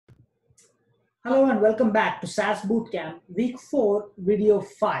Hello and welcome back to SAS Bootcamp, week 4, video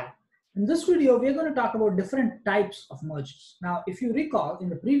 5. In this video, we're going to talk about different types of merges. Now, if you recall, in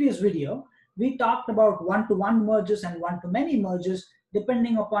the previous video, we talked about one-to-one merges and one-to-many merges,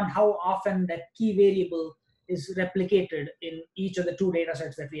 depending upon how often that key variable is replicated in each of the two data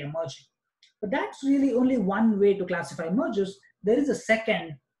sets that we are merging. But that's really only one way to classify merges. There is a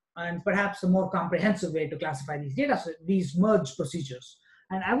second and perhaps a more comprehensive way to classify these merge procedures.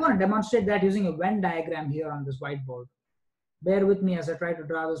 And I want to demonstrate that using a Venn diagram here on this whiteboard. Bear with me as I try to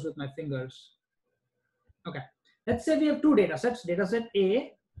draw this with my fingers. Okay, let's say we have two data sets, dataset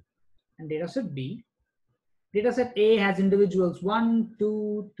A and dataset B. Dataset A has individuals 1,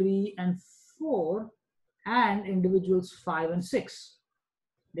 2, 3, and 4, and individuals 5 and 6.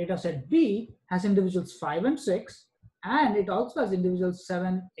 Dataset B has individuals 5 and 6, and it also has individuals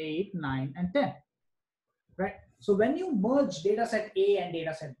 7, 8, 9, and 10. Right? So when you merge dataset A and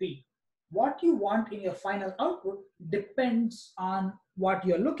dataset B, what you want in your final output depends on what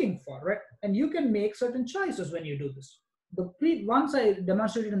you're looking for, right? And you can make certain choices when you do this. Once I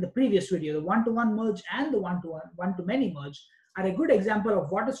demonstrated in the previous video, the one-to-one merge and the one-to-many merge are a good example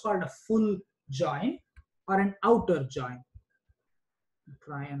of what is called a full join or an outer join. I'll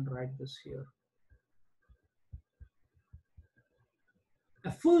try and write this here.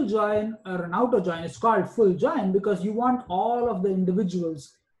 A full join or an outer join is called full join because you want all of the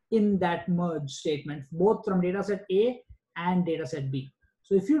individuals in that merge statement, both from dataset A and dataset B.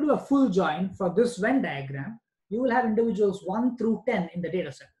 So if you do a full join for this Venn diagram, you will have individuals 1 through 10 in the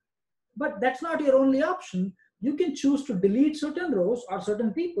dataset. But that's not your only option. You can choose to delete certain rows or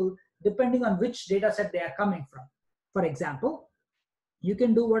certain people depending on which dataset they are coming from. For example, you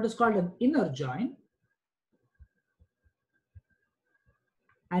can do what is called an inner join.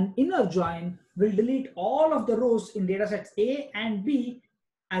 An inner join will delete all of the rows in datasets A and B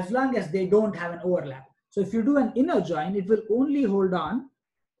as long as they don't have an overlap. So if you do an inner join, it will only hold on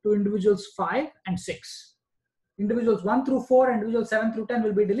to individuals 5 and 6. Individuals 1 through 4 and individuals 7 through 10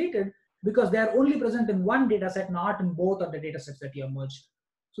 will be deleted because they are only present in one dataset, not in both of the datasets that you have merged.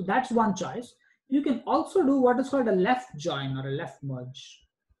 So that's one choice. You can also do what is called a left join or a left merge.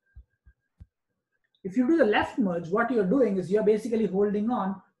 If you do the left merge, what you're doing is you're basically holding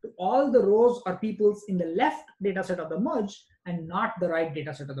on to all the rows or peoples in the left dataset of the merge and not the right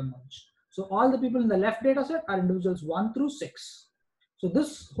dataset of the merge. So all the people in the left dataset are individuals 1 through 6. So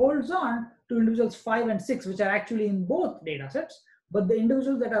this holds on to individuals 5 and 6, which are actually in both datasets, but the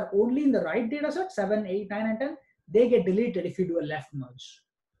individuals that are only in the right dataset, 7, 8, 9, and 10, they get deleted if you do a left merge.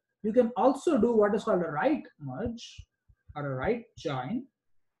 You can also do what is called a right merge or a right join,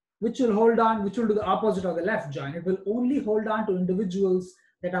 which will do the opposite of the left join. It will only hold on to individuals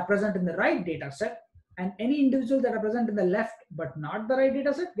that are present in the right data set, and any individuals that are present in the left but not the right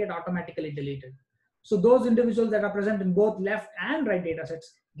data set get automatically deleted. So those individuals that are present in both left and right data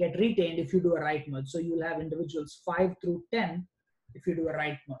sets get retained if you do a right merge. So you will have individuals 5 through 10 if you do a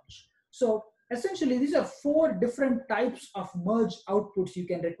right merge. So essentially, these are 4 different types of merge outputs you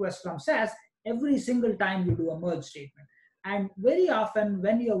can request from SAS every single time you do a merge statement. And very often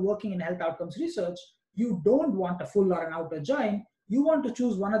when you're working in health outcomes research, you don't want a full or an outer join. You want to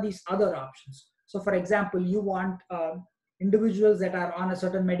choose one of these other options. So for example, you want individuals that are on a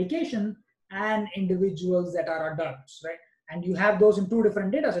certain medication and individuals that are adults, right? And you have those in 2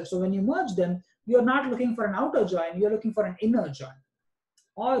 different data sets. So when you merge them, you're not looking for an outer join, you're looking for an inner join.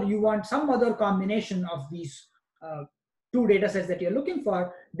 Or you want some other combination of these 2 data sets that you're looking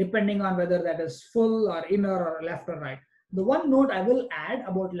for, depending on whether that is full or inner or left or right. The one note I will add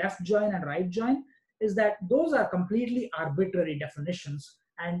about left join and right join is that those are completely arbitrary definitions,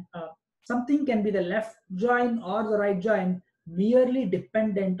 and something can be the left join or the right join merely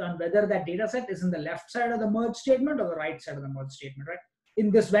dependent on whether that data set is in the left side of the merge statement or the right side of the merge statement, right?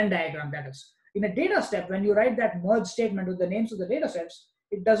 In this Venn diagram, that is. In a data step, when you write that merge statement with the names of the data sets,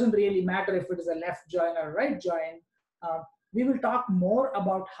 it doesn't really matter if it is a left join or a right join. We will talk more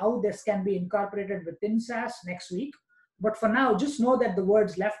about how this can be incorporated within SAS next week. But for now, just know that the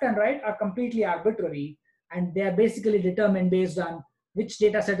words left and right are completely arbitrary, and they are basically determined based on which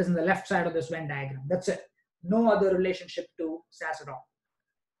data set is in the left side of this Venn diagram. That's it. No other relationship to SAS at all.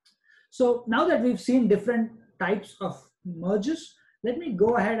 So now that we've seen different types of merges, let me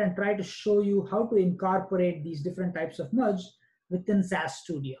go ahead and try to show you how to incorporate these different types of merge within SAS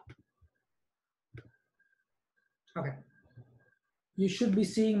Studio. Okay. You should be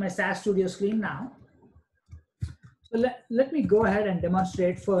seeing my SAS Studio screen now. So let me go ahead and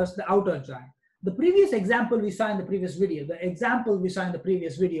demonstrate first the outer join. The previous example we saw in the previous video,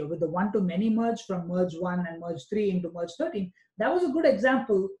 with the one-to-many merge from merge 1 and merge 3 into merge 13, that was a good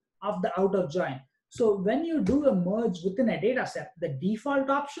example of the outer join. So when you do a merge within a data set, the default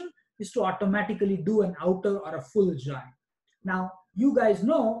option is to automatically do an outer or a full join. Now, you guys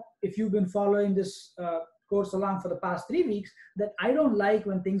know, if you've been following this course along for the past 3 weeks, that I don't like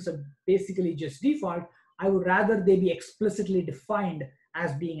when things are basically just default. I would rather they be explicitly defined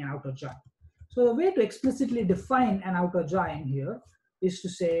as being an outer join. So the way to explicitly define an outer join here is to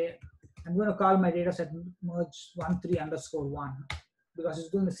say, I'm going to call my dataset merge13_1 because it's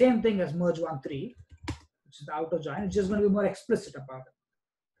doing the same thing as merge13, which is the outer join. It's just going to be more explicit about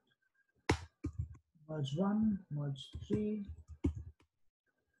it. Merge1, merge3.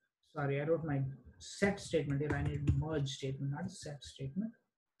 Sorry, I wrote my set statement here. I need merge statement, not a set statement.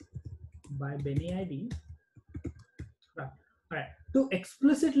 By Benny ID. Right. All right. To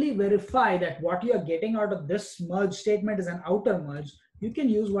explicitly verify that what you are getting out of this merge statement is an outer merge, you can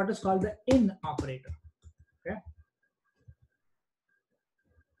use what is called the in operator. Okay.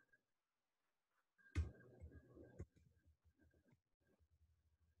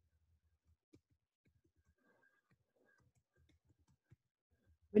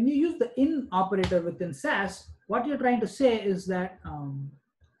 When you use the in operator within SAS, what you're trying to say is that,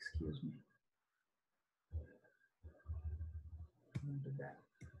 excuse me.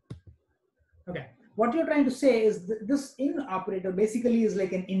 Okay, what you're trying to say is this in operator basically is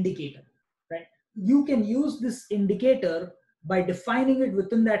like an indicator, right? You can use this indicator by defining it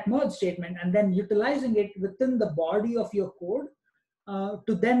within that merge statement and then utilizing it within the body of your code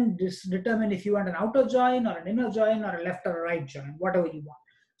to then determine if you want an outer join or an inner join or a left or a right join, whatever you want.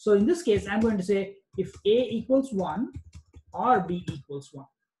 So in this case, I'm going to say if A equals 1 or B equals 1.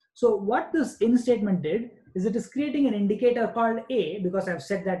 So what this in statement did is it is creating an indicator called A, because I've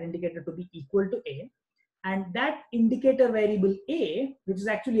set that indicator to be equal to A. And that indicator variable A, which is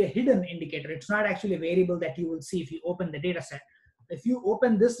actually a hidden indicator, it's not actually a variable that you will see if you open the data set. If you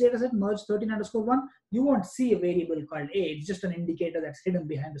open this dataset, merge13_1, you won't see a variable called A. It's just an indicator that's hidden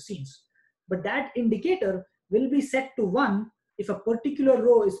behind the scenes. But that indicator will be set to 1 if a particular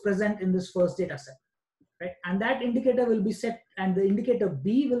row is present in this first dataset. Right? And that indicator will be set, and the indicator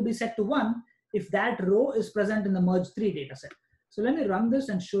B will be set to 1 if that row is present in the merge3 dataset. So let me run this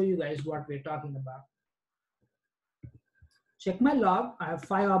and show you guys what we're talking about. Check my log. I have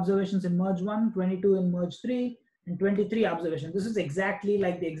 5 observations in merge1, 22 in merge3, and 23 observations. This is exactly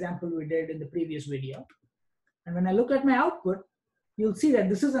like the example we did in the previous video. And when I look at my output, you'll see that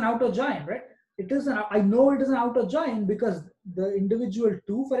this is an outer join, right? It is I know it is an outer join because the individual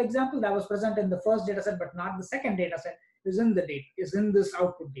 2, for example, that was present in the first dataset but not the second dataset is in this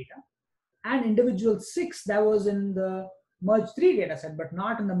output data. And individual 6 that was in the merge3 dataset but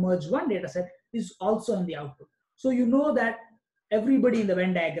not in the merge1 dataset is also in the output. So you know that everybody in the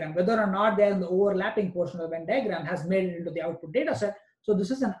Venn diagram, whether or not they're in the overlapping portion of the Venn diagram, has made it into the output dataset. So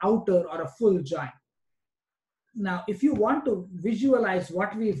this is an outer or a full join. Now, if you want to visualize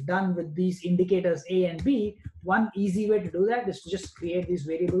what we've done with these indicators A and B, one easy way to do that is to just create these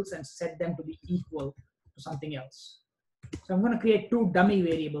variables and set them to be equal to something else. So I'm going to create 2 dummy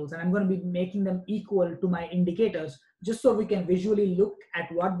variables and I'm going to be making them equal to my indicators just so we can visually look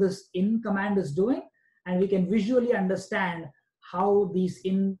at what this in command is doing and we can visually understand how these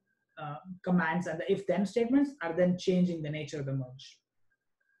in commands and the if-then statements are then changing the nature of the merge.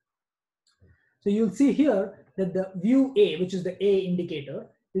 So you'll see here that the view A, which is the A indicator,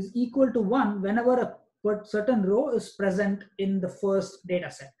 is equal to 1 whenever a certain row is present in the first data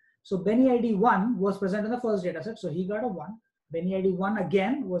set. So Benny ID 1 was present in the first data set, so he got a 1. Benny ID 1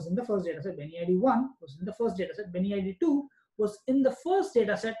 again was in the first data set. Benny ID 1 was in the first data set. Benny ID 2 was in the first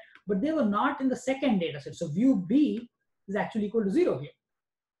data set, but they were not in the second data set. So view B is actually equal to 0 here,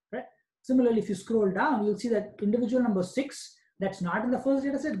 right? Similarly, if you scroll down, you'll see that individual number 6, that's not in the first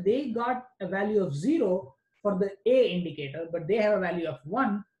data set, they got a value of 0 for the A indicator, but they have a value of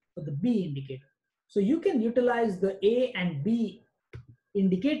 1 for the B indicator. So you can utilize the A and B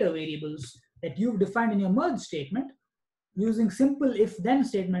indicator variables that you've defined in your merge statement using simple if-then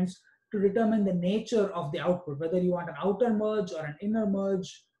statements to determine the nature of the output, whether you want an outer merge or an inner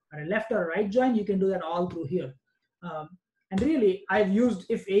merge or a left or a right join. You can do that all through here. And really, I've used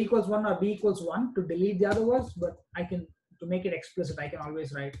if A equals 1 or B equals 1 to delete the other words, but I can, to make it explicit, I can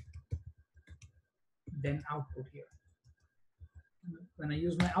always write then output here. When I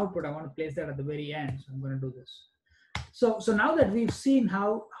use my output, I want to place that at the very end, so I'm going to do this. So now that we've seen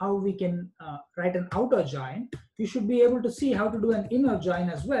how we can write an outer join, you should be able to see how to do an inner join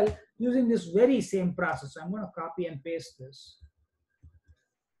as well using this very same process. So I'm going to copy and paste this.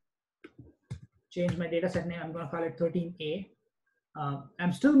 Change my data set name. I'm going to call it 13A.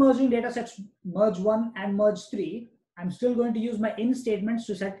 I'm still merging data sets merge1 and merge3. I'm still going to use my in statements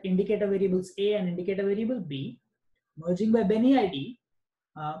to set indicator variables A and indicator variable B, merging by Benny ID.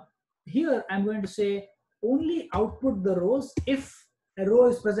 Here I'm going to say only output the rows if a row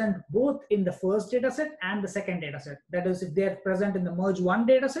is present both in the first dataset and the second dataset. That is, if they are present in the merge1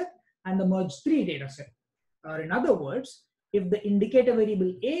 dataset and the merge3 dataset. Or in other words, if the indicator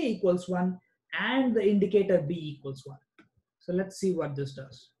variable A equals 1 and the indicator B equals 1. So let's see what this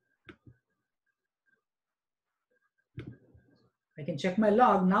does. I can check my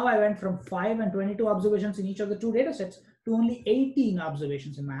log. Now I went from 5 and 22 observations in each of the two datasets to only 18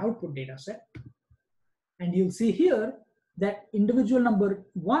 observations in my output dataset. And you'll see here that individual number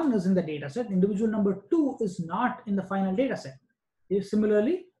 1 is in the dataset, individual number 2 is not in the final dataset.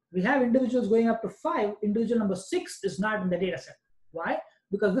 Similarly, we have individuals going up to 5, individual number 6 is not in the dataset. Why?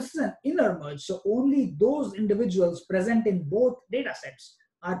 Because this is an inner merge, so only those individuals present in both datasets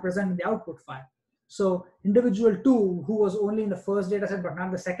are present in the output file. So individual 2, who was only in the first dataset but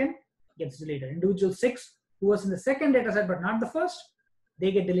not the second, gets deleted. Individual 6, who was in the second dataset but not the first,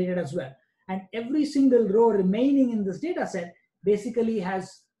 they get deleted as well. And every single row remaining in this dataset basically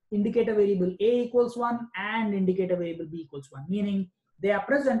has indicator variable A equals 1 and indicator variable B equals 1, meaning they are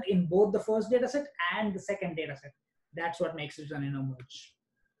present in both the first dataset and the second dataset. That's what makes it an inner merge.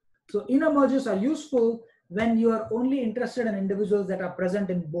 So inner merges are useful when you are only interested in individuals that are present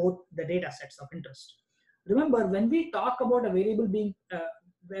in both the datasets of interest. Remember, when we talk about a variable being,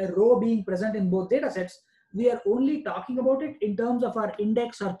 a row being present in both datasets, we are only talking about it in terms of our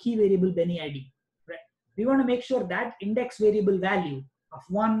index or key variable Benny ID. Right? We want to make sure that index variable value of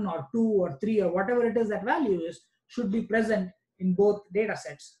 1 or 2 or 3 or whatever it is that value is should be present in both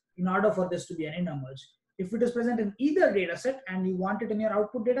datasets in order for this to be an inner merge. If it is present in either dataset and you want it in your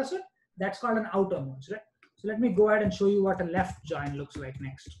output dataset, that's called an outer merge. Right? So let me go ahead and show you what a left join looks like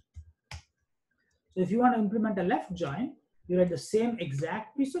next. So if you want to implement a left join, you write the same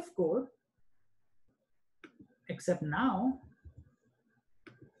exact piece of code, except now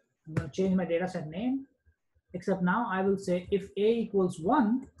I'm going to change my dataset name, except now I will say if A equals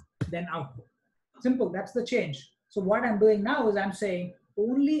 1, then output. Simple, that's the change. So what I'm doing now is I'm saying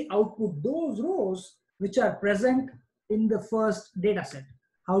only output those rows which are present in the first dataset.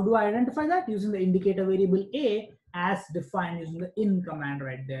 How do I identify that? Using the indicator variable A as defined using the in command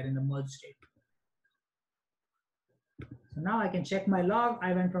right there in the merge state. So now I can check my log.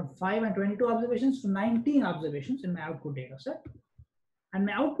 I went from 5 and 22 observations to 19 observations in my output dataset. And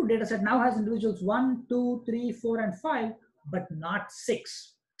my output dataset now has individuals 1, 2, 3, 4, and 5, but not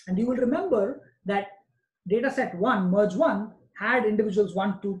 6. And you will remember that dataset 1, merge 1, had individuals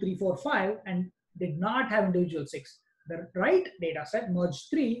 1, 2, 3, 4, 5, and did not have individual 6. The right dataset, merge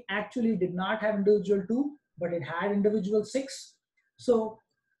 3, actually did not have individual 2, but it had individual 6. So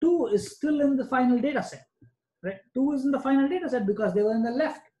 2 is still in the final dataset. Right? 2 is in the final dataset because they were in the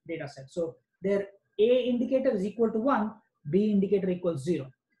left dataset. So their A indicator is equal to 1, B indicator equals 0.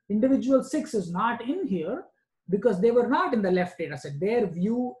 Individual 6 is not in here because they were not in the left dataset. Their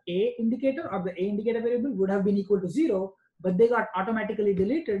view A indicator or the A indicator variable would have been equal to 0, but they got automatically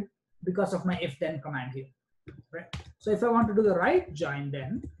deleted because of my if then command here. Right? So if I want to do the right join,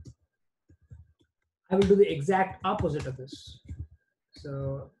 then I will do the exact opposite of this.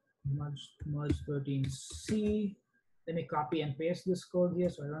 So merge 13C. Let me copy and paste this code here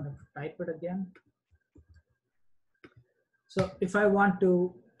so I don't have to type it again. So if I want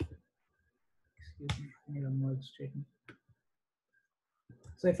to, excuse me, I need a merge statement.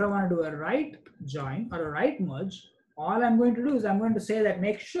 So if I want to do a right join or a right merge, all I'm going to do is I'm going to say that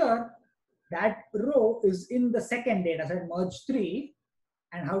make sure that row is in the second dataset, merge 3.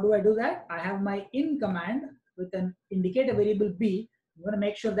 And how do I do that? I have my in command with an indicator variable B. I'm going to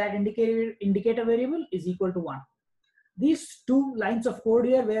make sure that indicator variable is equal to 1. These two lines of code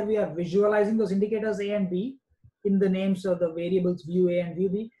here where we are visualizing those indicators A and B in the names of the variables view A and view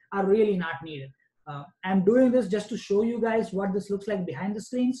B are really not needed. I'm doing this just to show you guys what this looks like behind the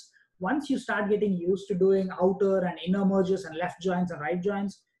screens. Once you start getting used to doing outer and inner merges and left joins and right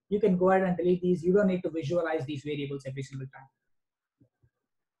joins, you can go ahead and delete these. You don't need to visualize these variables every single time.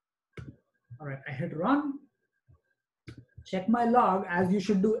 All right, I hit run. Check my log, as you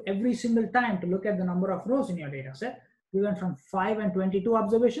should do every single time to look at the number of rows in your data set. We went from 5 and 22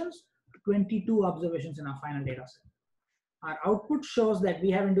 observations to 22 observations in our final data set. Our output shows that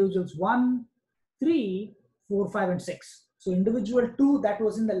we have individuals 1, 3, 4, 5, and 6. So individual 2 that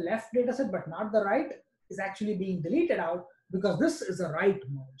was in the left data set but not the right is actually being deleted out because this is a right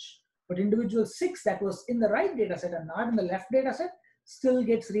merge. But individual 6 that was in the right data set and not in the left data set still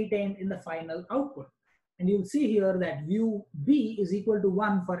gets retained in the final output. And you'll see here that view B is equal to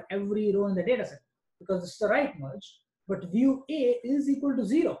 1 for every row in the dataset because it's the right merge. but view A is equal to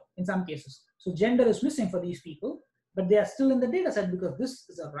 0 in some cases. So gender is missing for these people, but they are still in the data set because this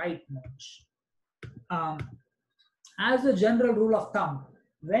is a right merge. As a general rule of thumb,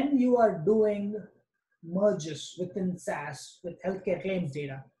 when you are doing merges within SAS with healthcare claims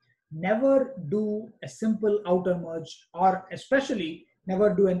data, never do a simple outer merge, or especially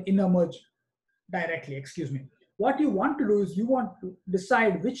never do an inner merge directly, excuse me. What you want to do is you want to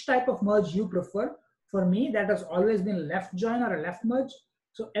decide which type of merge you prefer. For me, that has always been left join or a left merge.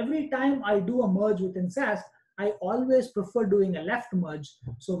 So every time I do a merge within SAS, I always prefer doing a left merge.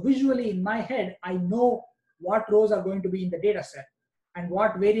 So visually in my head, I know what rows are going to be in the data set and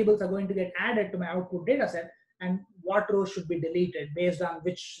what variables are going to get added to my output data set and what rows should be deleted based on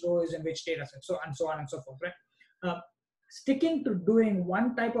which row is in which data set, so and so on and so forth, right? Sticking to doing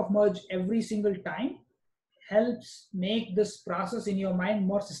one type of merge every single time helps make this process in your mind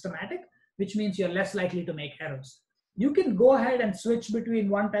more systematic, which means you're less likely to make errors. You can go ahead and switch between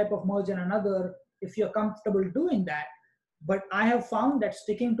one type of merge and another if you're comfortable doing that, but I have found that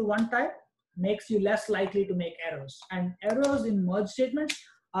sticking to one type makes you less likely to make errors. And errors in merge statements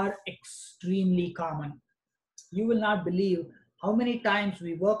are extremely common. You will not believe how many times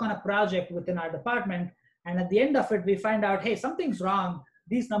we work on a project within our department, and at the end of it, we find out, hey, something's wrong.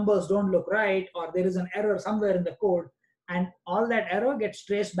 These numbers don't look right, or there is an error somewhere in the code. And all that error gets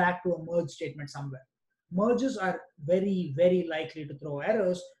traced back to a merge statement somewhere. Merges are very, very likely to throw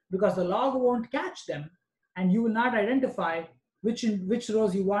errors because the log won't catch them, and you will not identify which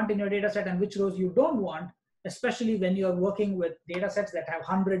rows you want in your data set and which rows you don't want, especially when you're working with data sets that have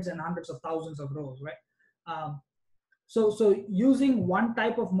hundreds and hundreds of thousands of rows, right? So using one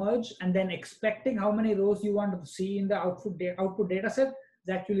type of merge and then expecting how many rows you want to see in the output data set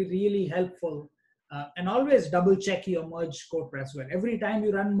is actually really helpful. And always double check your merge code as well. Every time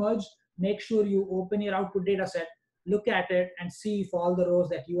you run merge, make sure you open your output data set, look at it, and see if all the rows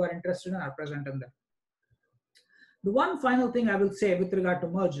that you are interested in are present in there. The one final thing I will say with regard to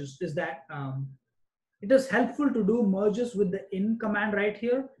merges is that it is helpful to do merges with the in command right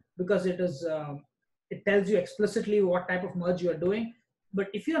here, because it tells you explicitly what type of merge you are doing. But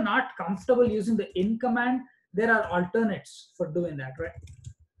if you're not comfortable using the in command, there are alternates for doing that, right?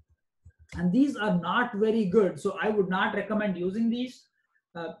 And these are not very good. So I would not recommend using these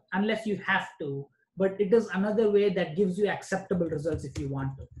unless you have to. But it is another way that gives you acceptable results if you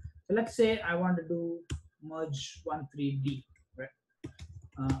want to. So let's say I want to do merge 13D, right?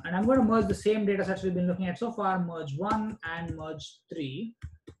 And I'm going to merge the same data sets we've been looking at so far, merge 1 and merge 3.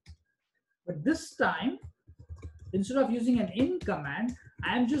 But this time, instead of using an in command,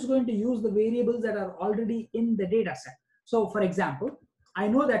 I'm just going to use the variables that are already in the data set. So for example, I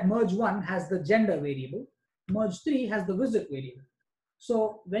know that merge 1 has the gender variable, merge 3 has the visit variable.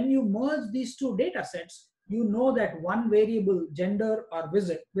 So when you merge these two data sets, you know that one variable, gender or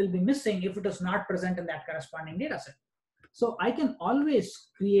visit, will be missing if it is not present in that corresponding data set. So I can always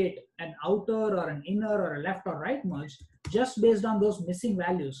create an outer or an inner or a left or right merge just based on those missing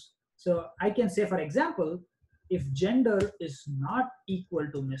values. So I can say, for example, if gender is not equal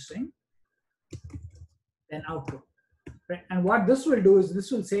to missing, then output. Right? And what this will do is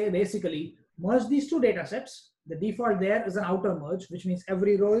this will say basically merge these two data sets. The default there is an outer merge, which means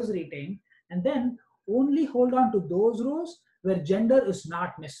every row is retained, and then only hold on to those rows where gender is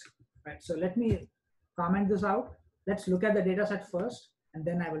not missing. Right? So let me comment this out. Let's look at the data set first, and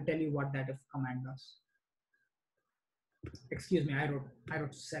then I will tell you what that if command does. Excuse me, I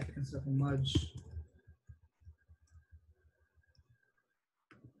wrote set instead of merge.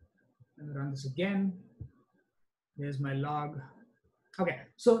 Let me run this again. There's my log. Okay,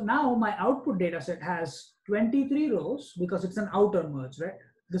 so now my output data set has 23 rows because it's an outer merge, right?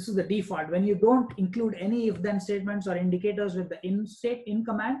 This is the default. When you don't include any if then statements or indicators with the in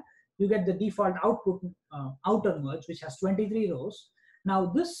command, you get the default output outer merge, which has 23 rows. Now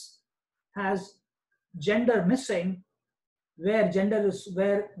this has gender missing where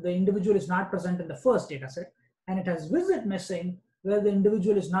the individual is not present in the first data set, and it has visit missing where the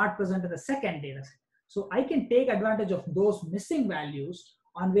individual is not present in the second data set. So I can take advantage of those missing values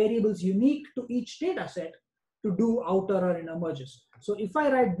on variables unique to each data set to do outer or inner merges. So if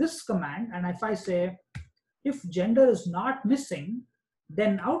I write this command and if I say, if gender is not missing,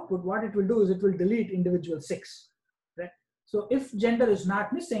 then output, what it will do is it will delete individual 6. Right? So if gender is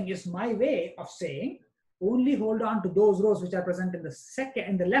not missing is my way of saying only hold on to those rows which are present in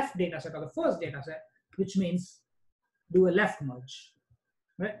the left data set or the first data set, which means do a left merge.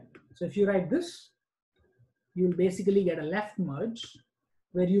 Right? So if you write this, you'll basically get a left merge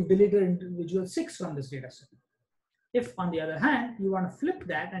where you've deleted individual 6 from this data set. If on the other hand, you want to flip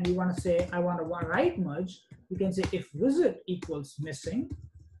that and you want to say, I want a right merge, you can say if visit equals missing,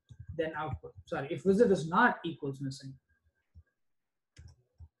 then output. Sorry, if visit is not equals missing.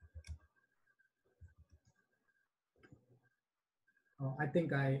 Oh, I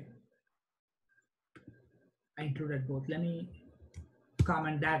think I included both. Let me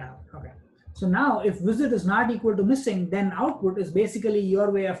comment that out. Okay. So now if visit is not equal to missing, then output is basically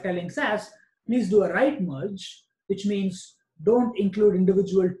your way of telling SAS, please do a right merge, which means don't include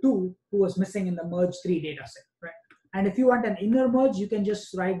individual 2 who was missing in the merge 3 data set, right? And if you want an inner merge, you can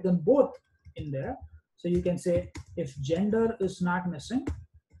just write them both in there. So you can say if gender is not missing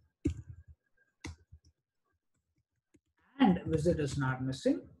and visit is not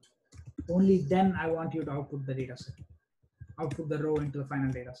missing, only then I want you to output the data set, output the row into the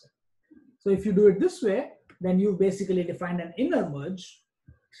final data set. So if you do it this way, then you've basically defined an inner merge.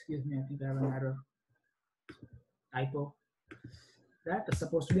 Excuse me, I think I have an error. Typo. That is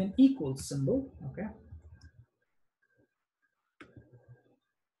supposed to be an equals symbol. Okay.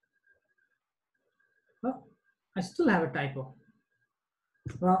 Oh, I still have a typo.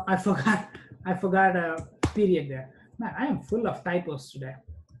 Well, I forgot a period there. Man, I am full of typos today.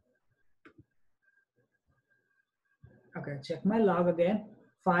 Okay, check my log again.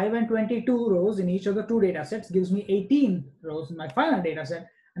 5 and 22 rows in each of the 2 data sets gives me 18 rows in my final data set.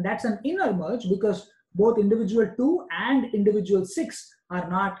 And that's an inner merge because both individual 2 and individual 6 are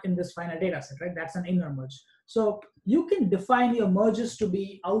not in this final data set, right? That's an inner merge. So you can define your merges to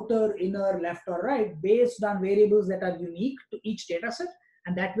be outer, inner, left, or right based on variables that are unique to each data set.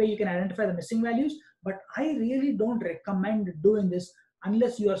 And that way you can identify the missing values. But I really don't recommend doing this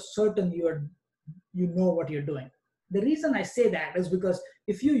unless you are certain you know what you're doing. The reason I say that is because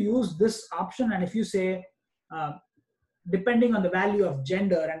if you use this option and if you say, depending on the value of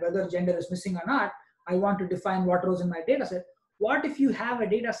gender and whether gender is missing or not, I want to define what rows in my data set. What if you have a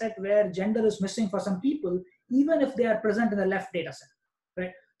data set where gender is missing for some people, even if they are present in the left data set,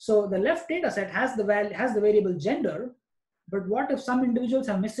 right? So the left data set has the variable gender, but what if some individuals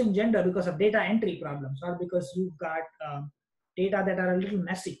are missing gender because of data entry problems or because you've got data that are a little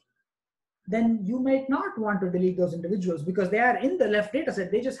messy? Then you might not want to delete those individuals because they are in the left data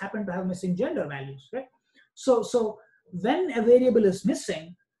set. They just happen to have missing gender values, right? So when a variable is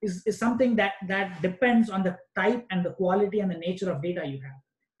missing is something that depends on the type and the quality and the nature of data you have.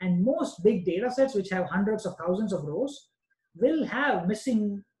 And most big data sets, which have hundreds of thousands of rows, will have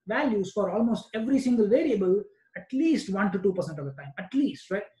missing values for almost every single variable at least 1 to 2% of the time, at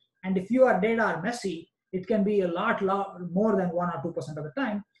least, right? And if your data are messy, it can be a lot more than 1 or 2% of the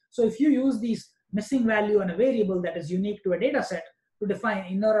time. So if you use these missing value on a variable that is unique to a data set to define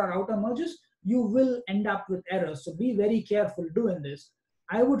inner or outer merges, you will end up with errors. So be very careful doing this.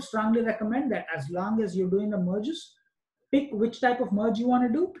 I would strongly recommend that as long as you're doing the merges, pick which type of merge you want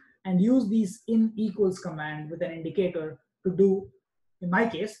to do and use these in equals command with an indicator to do, in my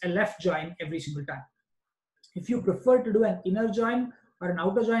case, a left join every single time. If you prefer to do an inner join or an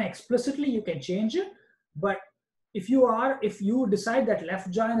outer join explicitly, you can change it. But if you decide that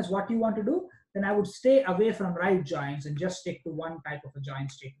left join is what you want to do, then I would stay away from right joins and just stick to one type of a join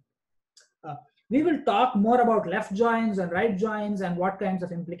statement. We will talk more about left joins and right joins and what kinds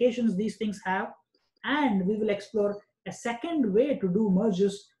of implications these things have. And we will explore a second way to do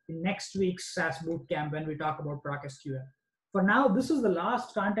merges in next week's SAS Bootcamp when we talk about ProcSQL. For now, this is the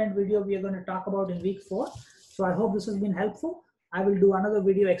last content video we are going to talk about in week 4. So I hope this has been helpful. I will do another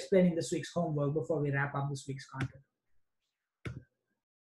video explaining this week's homework before we wrap up this week's content.